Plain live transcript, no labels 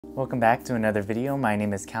Welcome back to another video. My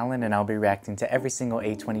name is Callan and I'll be reacting to every single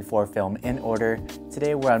A24 film in order.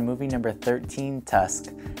 Today we're on movie number 13,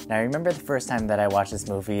 Tusk. Now I remember the first time that I watched this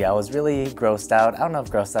movie, I was really grossed out. I don't know if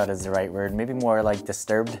grossed out is the right word, maybe more like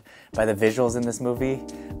disturbed by the visuals in this movie.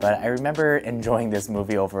 But I remember enjoying this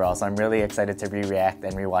movie overall, so I'm really excited to re-react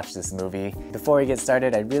and rewatch this movie. Before we get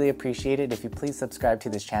started, I'd really appreciate it if you please subscribe to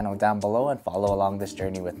this channel down below and follow along this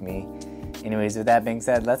journey with me. Anyways, with that being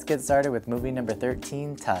said, let's get started with movie number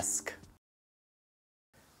 13, Tusk.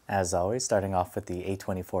 As always, starting off with the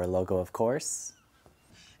A24 logo, of course.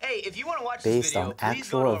 Hey, if you want to watch Based this video, on please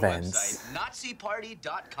actual go to our events. website,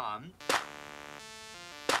 naziparty.com.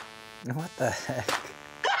 What the heck?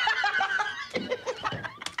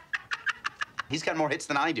 He's got more hits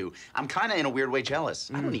than I do. I'm kind of in a weird way jealous.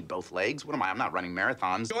 I don't need both legs. What am I? I'm not running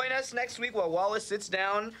marathons. Join us next week while Wallace sits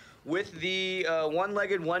down with the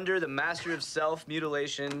one-legged wonder, the master of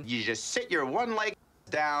self-mutilation. You just sit your one leg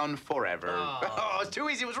down forever. Oh, it's too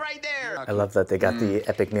easy. It was right there. I love that they got the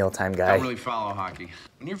epic mealtime I guy. don't really follow hockey.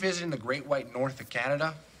 When you're visiting the Great White North of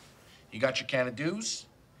Canada, you got your can of do's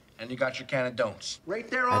and you got your can of don'ts. Right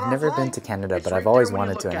there on I've our never flag. been to Canada, It's but right I've always there when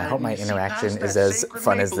you wanted to, look and I at hope it my and you see interaction past is that as sacred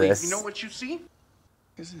fun as maple leaf. this. You know what you see?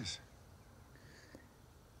 What is this?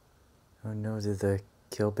 Oh no, did the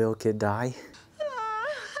Kill Bill kid die?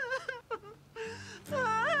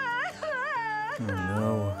 Oh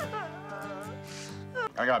no.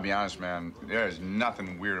 I gotta be honest, man. There is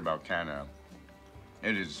nothing weird about Canada.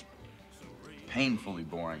 It is painfully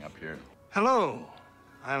boring up here. Hello.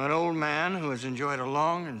 I'm an old man who has enjoyed a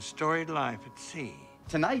long and storied life at sea.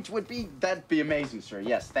 Tonight that'd be amazing, sir.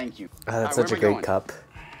 Yes, thank you. That's All right, such a where am I great going? cup.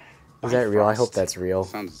 Is that real? I hope that's real.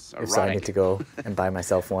 Sounds If so, I need erotic. to go and buy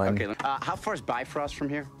myself one. Okay, how far is Bifrost from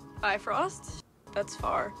here? Bifrost? That's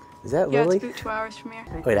far. Is that Yeah, Lily? it's about 2 hours from here.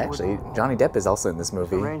 Wait, actually, Johnny Depp is also in this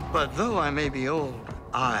movie. But though I may be old,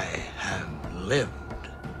 I have lived.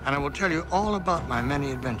 And I will tell you all about my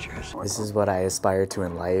many adventures. This is what I aspire to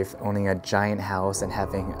in life, owning a giant house and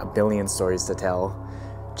having a billion stories to tell.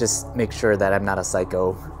 Just make sure that I'm not a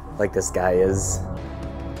psycho like this guy is.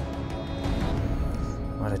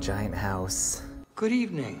 What a giant house. Good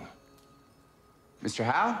evening. Mr.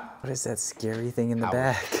 Howe? What is that scary thing in the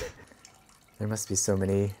Howard. back? There must be so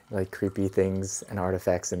many, like, creepy things and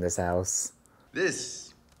artifacts in this house.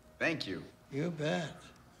 Thank you. You bet.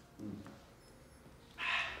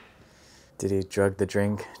 Did he drug the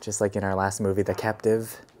drink, just like in our last movie, The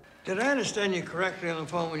Captive? Did I understand you correctly on the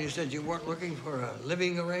phone when you said you weren't looking for a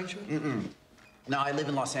living arrangement? No, I live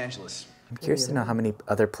in Los Angeles. I'm curious to know how many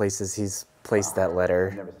other places he's placed that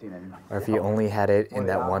letter, or if he only had it in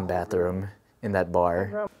that one bathroom, in that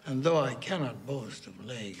bar. And though I cannot boast of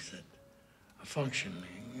legs that are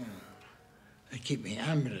functioning, they keep me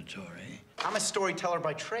ambulatory. I'm a storyteller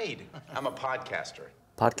by trade. I'm a podcaster.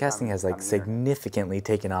 Podcasting has, like, significantly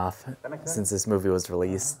taken off since this movie was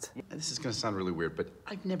released. This is gonna sound really weird, but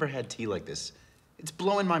I've never had tea like this. It's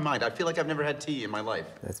blowing my mind. I feel like I've never had tea in my life.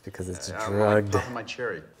 That's because it's I'm like drugged. popping my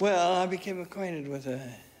cherry. Well, I became acquainted with a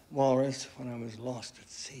walrus when I was lost at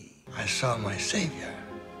sea. I saw my savior.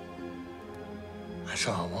 I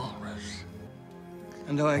saw a walrus.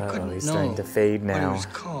 And though I couldn't he's know starting to fade what he now. was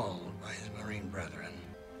called by his marine brethren,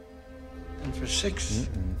 and for 6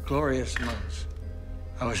 glorious months,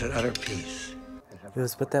 I was at utter peace. He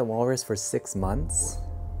was with that walrus for 6 months?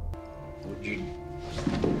 Would you?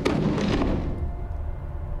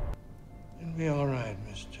 It'll be all right,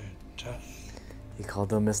 Mr. Tusk. He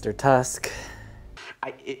called him Mr. Tusk.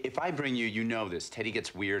 If I bring you, you know this. Teddy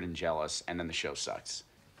gets weird and jealous, and then the show sucks.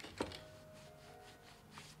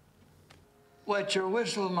 Wet your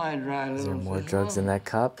whistle, my dry little Is there more fizzle. drugs in that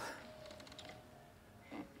cup?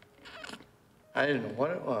 I didn't know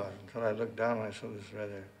what it was until I looked down and I saw this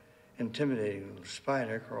rather intimidating little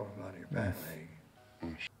spider crawl out of your back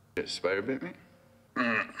leg. Spider bit me?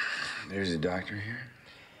 There's a doctor here.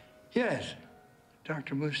 Yes,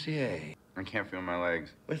 Dr. Moustier. I can't feel my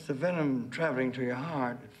legs. With the venom traveling to your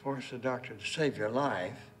heart, it forced the doctor to save your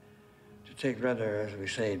life, to take rather, as we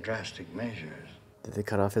say, drastic measures. Did they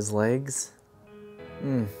cut off his legs?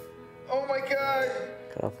 Oh my God!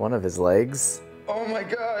 Cut off one of his legs. Oh my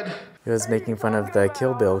God! He was making fun of the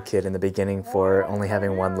Kill Bill kid in the beginning for only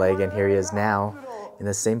having one leg, and here he is now in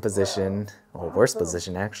the same position, or worse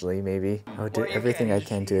position actually, maybe. I would do everything I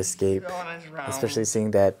can to escape, especially seeing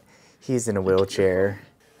that he's in a wheelchair.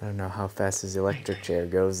 I don't know how fast his electric chair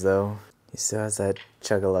goes though. He still has that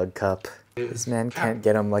chug-a-lug cup. This man can't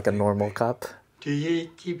get him like a normal cup. The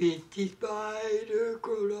itty bitty spider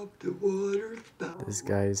crawled up the water spout. This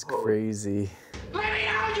guy is crazy.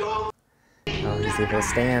 Oh, he's able to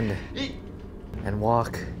stand and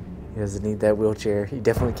walk He doesn't need that wheelchair. You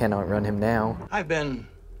definitely can't outrun him now. I've been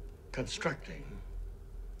constructing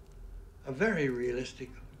a very realistic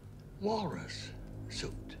walrus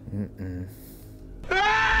suit. Mm-mm.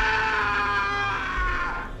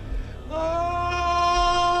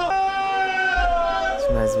 This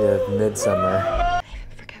reminds me of Midsummer. I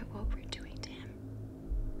even forget what we're doing to him.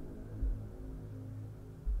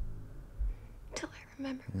 Till I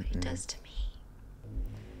remember what he does to me.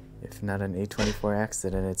 If not an A24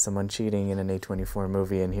 accident, it's someone cheating in an A24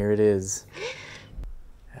 movie, and here it is.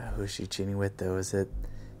 Who's she cheating with, though? Is it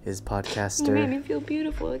his podcaster? You made me feel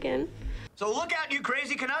beautiful again. So look out, you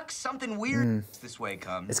crazy Canucks! Something weird this way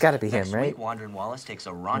comes. It's gotta be him, Next right? week, Wandering Wallace takes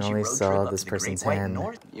a I raunchy only road saw trip up this to the Great person's White hand.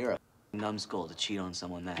 North. You're a numbskull to cheat on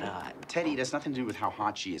someone that hot. Teddy, it has nothing to do with how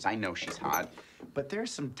hot she is. I know she's hot, but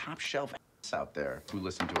there's some top shelf ass out there who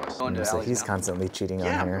listen to us. So he's constantly cheating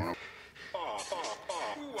on her.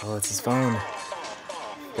 Oh, it's his phone.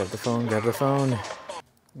 Grab the phone, grab the phone.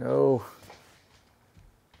 No.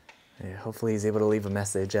 Yeah, hopefully he's able to leave a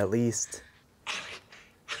message at least. Ellie,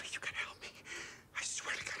 you gotta help me. I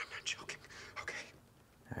swear to God, I'm not joking. Okay.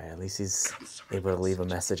 Alright, at least he's able to leave a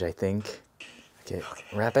message, I think. Okay,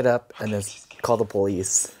 wrap it up and then call the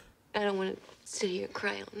police. I don't want to sit here and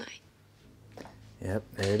cry all night. Yep,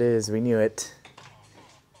 there it is. We knew it.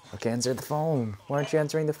 Okay, answer the phone. Why aren't you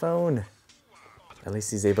answering the phone? At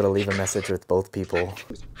least he's able to leave a message with both people.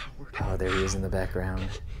 Oh, there he is in the background.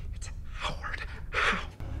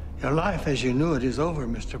 Your life as you knew it is over,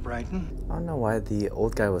 Mr. Brighton. I don't know why the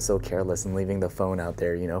old guy was so careless in leaving the phone out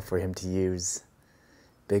there, you know, for him to use.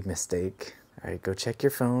 Big mistake. Alright, go check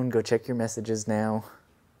your phone, go check your messages now.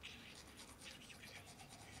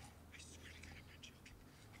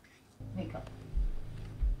 Wake up.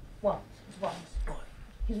 Wallace.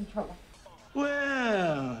 He's in trouble.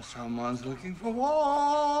 Well, someone's looking for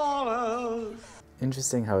Wallace.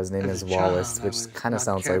 Interesting how his name As is a child, Wallace, I which was kind of not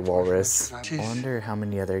sounds like careful Walrus. as I much as wonder how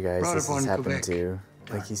many other guys brought this up has on happened Quebec. to.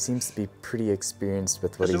 Like, he seems to be pretty experienced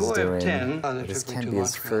with what As a he's boy of doing. 10, But this took me can't to be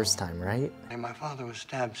his Montreal. first time, right? And my father was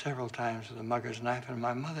stabbed several times with a mugger's knife, and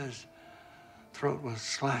my mother's throat was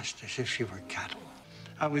slashed as if she were cattle.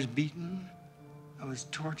 I was beaten. I was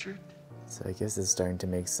tortured. So I guess it's starting to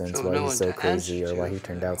make sense So why no he's one so to crazy, answer or why to he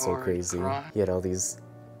turned out so or crazy. cry. He had all these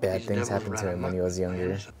bad These things devils happen to ran him when he amok. was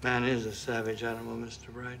younger. Man is a savage animal, Mr.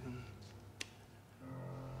 Brighton.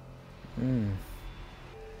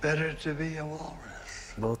 Better to be a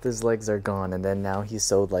walrus. Both his legs are gone, and then now he's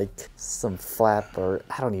sewed like some flap, or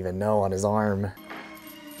I don't even know, on his arm.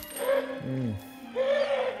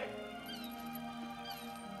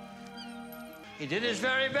 He did his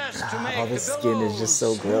very best to make All the the skin is just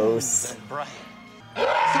so gross. smooth and bright.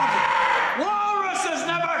 Walruses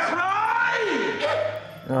never cry!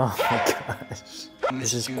 Oh my gosh.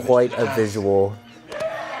 This is quite a visual.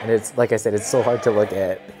 And it's, like I said, it's so hard to look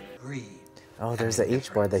at. Greed. Oh, there's the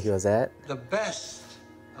H bar that he was at. The best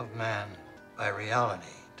of man by reality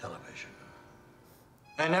television.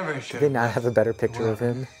 I never should. Did they not have a better picture of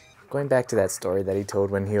him? Going back to that story that he told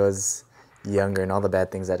when he was younger and all the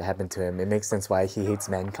bad things that happened to him, it makes sense why he hates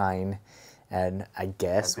mankind and I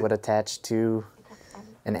guess would attach to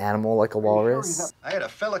an animal like a walrus. I had a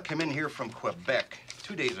fella come in here from Quebec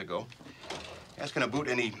 2 days ago, asking about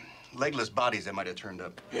any legless bodies that might have turned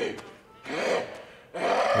up.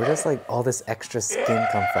 Where does like all this extra skin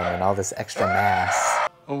come from and all this extra mass?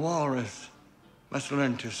 A walrus must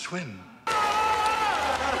learn to swim.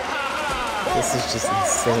 This is just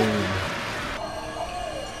insane.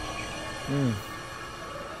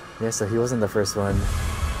 Yeah, so he wasn't the first one.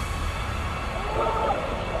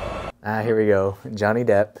 Ah, here we go. Johnny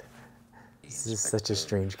Depp. This is such a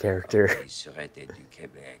strange character.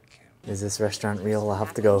 Is this restaurant real? I'll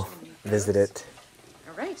have to go visit it.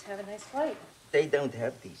 All right, have a nice flight. They don't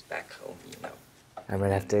have these back home, you know. I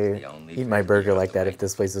might have to eat my burger like that if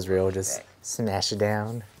this place is real. Just smash it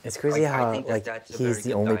down. It's crazy how like he's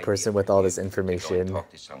the only person with all this information,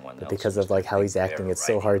 but because of like how he's acting, it's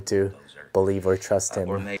so hard to believe or trust him.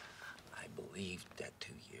 I believed that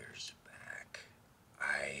 2 years back,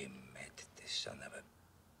 I met this son of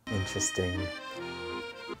a... Interesting.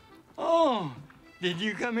 Oh, did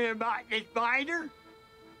you come here about this spider?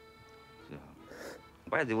 So,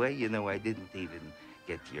 by the way, you know, I didn't even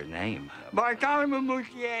get your name. Bartholomew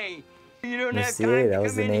Moussier. You don't have time Monsieur, to that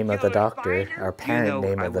was come the in and name of kill the a doctor. spider? Our You parent know,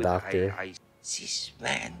 name of the doctor. This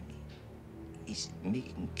man is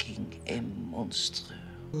making a monster.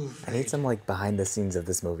 I need some like behind the scenes of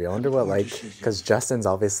this movie. I wonder what like, because Justin's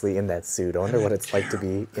obviously in that suit. I wonder what it's like to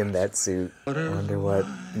be in that suit. I wonder what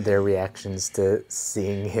their reactions to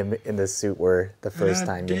seeing him in the suit were the first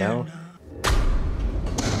time, you know?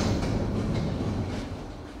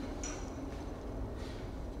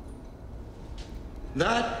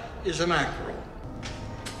 That is a mackerel.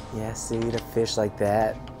 Yeah, see, eat a fish like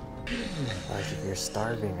that. Like if you're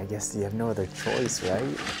starving, I guess you have no other choice,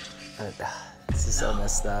 right? But, this is so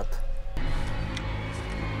messed up.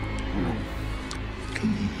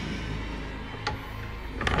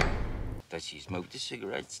 Does he smoke the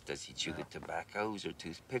cigarettes? Does he chew the tobaccos or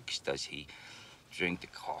toothpicks? Does he drink the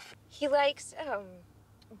coffee? He likes,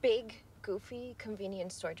 big, goofy,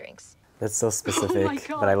 convenience store drinks. That's so specific, my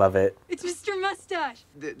God. but I love it. It's Mr. Mustache.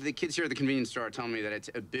 The kids here at the convenience store are telling me that it's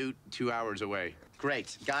about 2 hours away.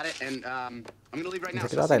 Great, got it. And I'm gonna leave right now.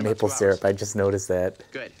 Look so at all I'll see you that in about maple 2 hours. syrup, I just noticed that.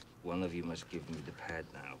 Good. One of you must give me the pad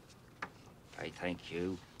now. I thank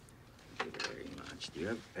you. Thank you very much. Do you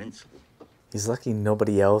have a pencil? He's lucky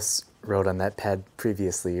nobody else wrote on that pad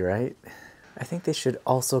previously, right? I think they should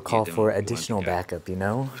also call for additional backup, you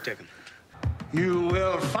know? You take 'em. You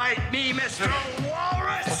will fight me, Mr.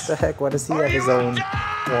 Walrus! What the heck? Why does he have his own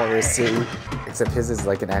walrus suit? Except his is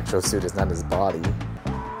like an actual suit, it's not his body.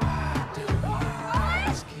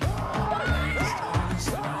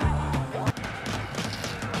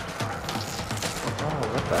 Oh,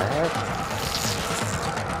 what the heck?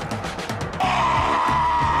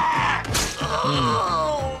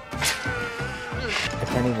 I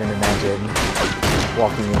can't even imagine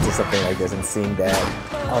walking into something like this and seeing that.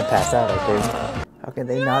 I'll pass out, I think. How can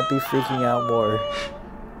they not be freaking out more?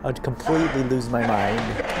 I'd completely lose my mind.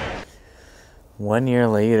 1 year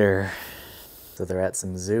later. So they're at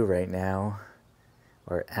some zoo right now.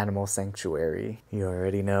 Or animal sanctuary. You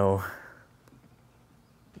already know.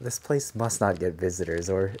 This place must not get visitors,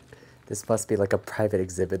 or this must be like a private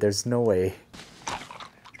exhibit. There's no way.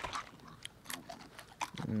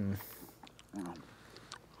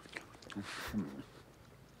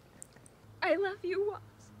 I love you, Wallace.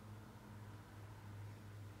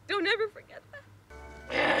 Don't ever forget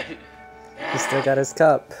that. He still got his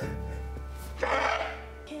cup.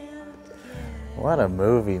 What a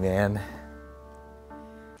movie, man.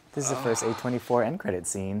 This is the first A24 end credit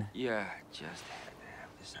scene. Yeah, just had to have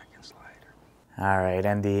the second slider. Alright,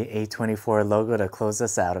 and the A24 logo to close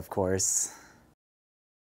us out, of course.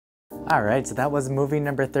 Alright, so that was movie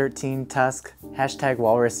number 13, Tusk. Hashtag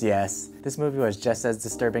Walrus Yes. This movie was just as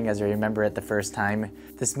disturbing as I remember it the first time.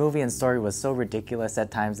 This movie and story was so ridiculous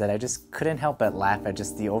at times that I just couldn't help but laugh at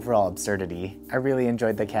just the overall absurdity. I really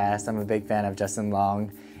enjoyed the cast. I'm a big fan of Justin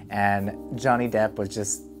Long, and Johnny Depp was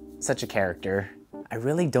just such a character. I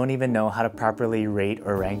really don't even know how to properly rate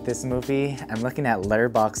or rank this movie. I'm looking at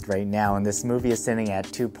Letterboxd right now, and this movie is sitting at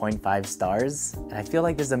 2.5 stars. And I feel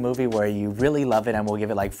like this is a movie where you really love it and will give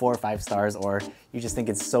it like 4 or 5 stars, or you just think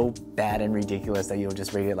it's so bad and ridiculous that you'll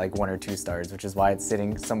just rate it like 1 or 2 stars, which is why it's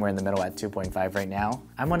sitting somewhere in the middle at 2.5 right now.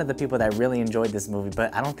 I'm one of the people that really enjoyed this movie,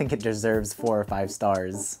 but I don't think it deserves 4 or 5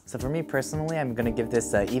 stars. So for me personally, I'm gonna give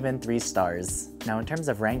this even 3 stars. Now in terms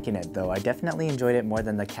of ranking it though, I definitely enjoyed it more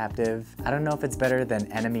than The Captive. I don't know if it's better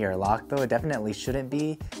than Enemy or Lock though, it definitely shouldn't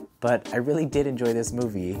be, but I really did enjoy this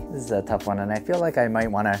movie. This is a tough one, and I feel like I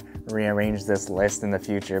might want to rearrange this list in the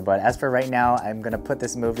future, but as for right now, I'm gonna put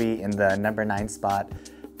this movie in the number 9 spot,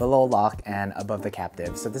 below Lock and above The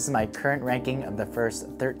Captive. So this is my current ranking of the first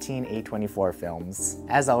 13 A24 films.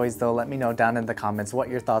 As always though, let me know down in the comments what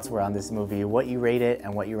your thoughts were on this movie, what you rate it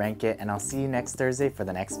and what you rank it, and I'll see you next Thursday for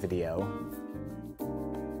the next video.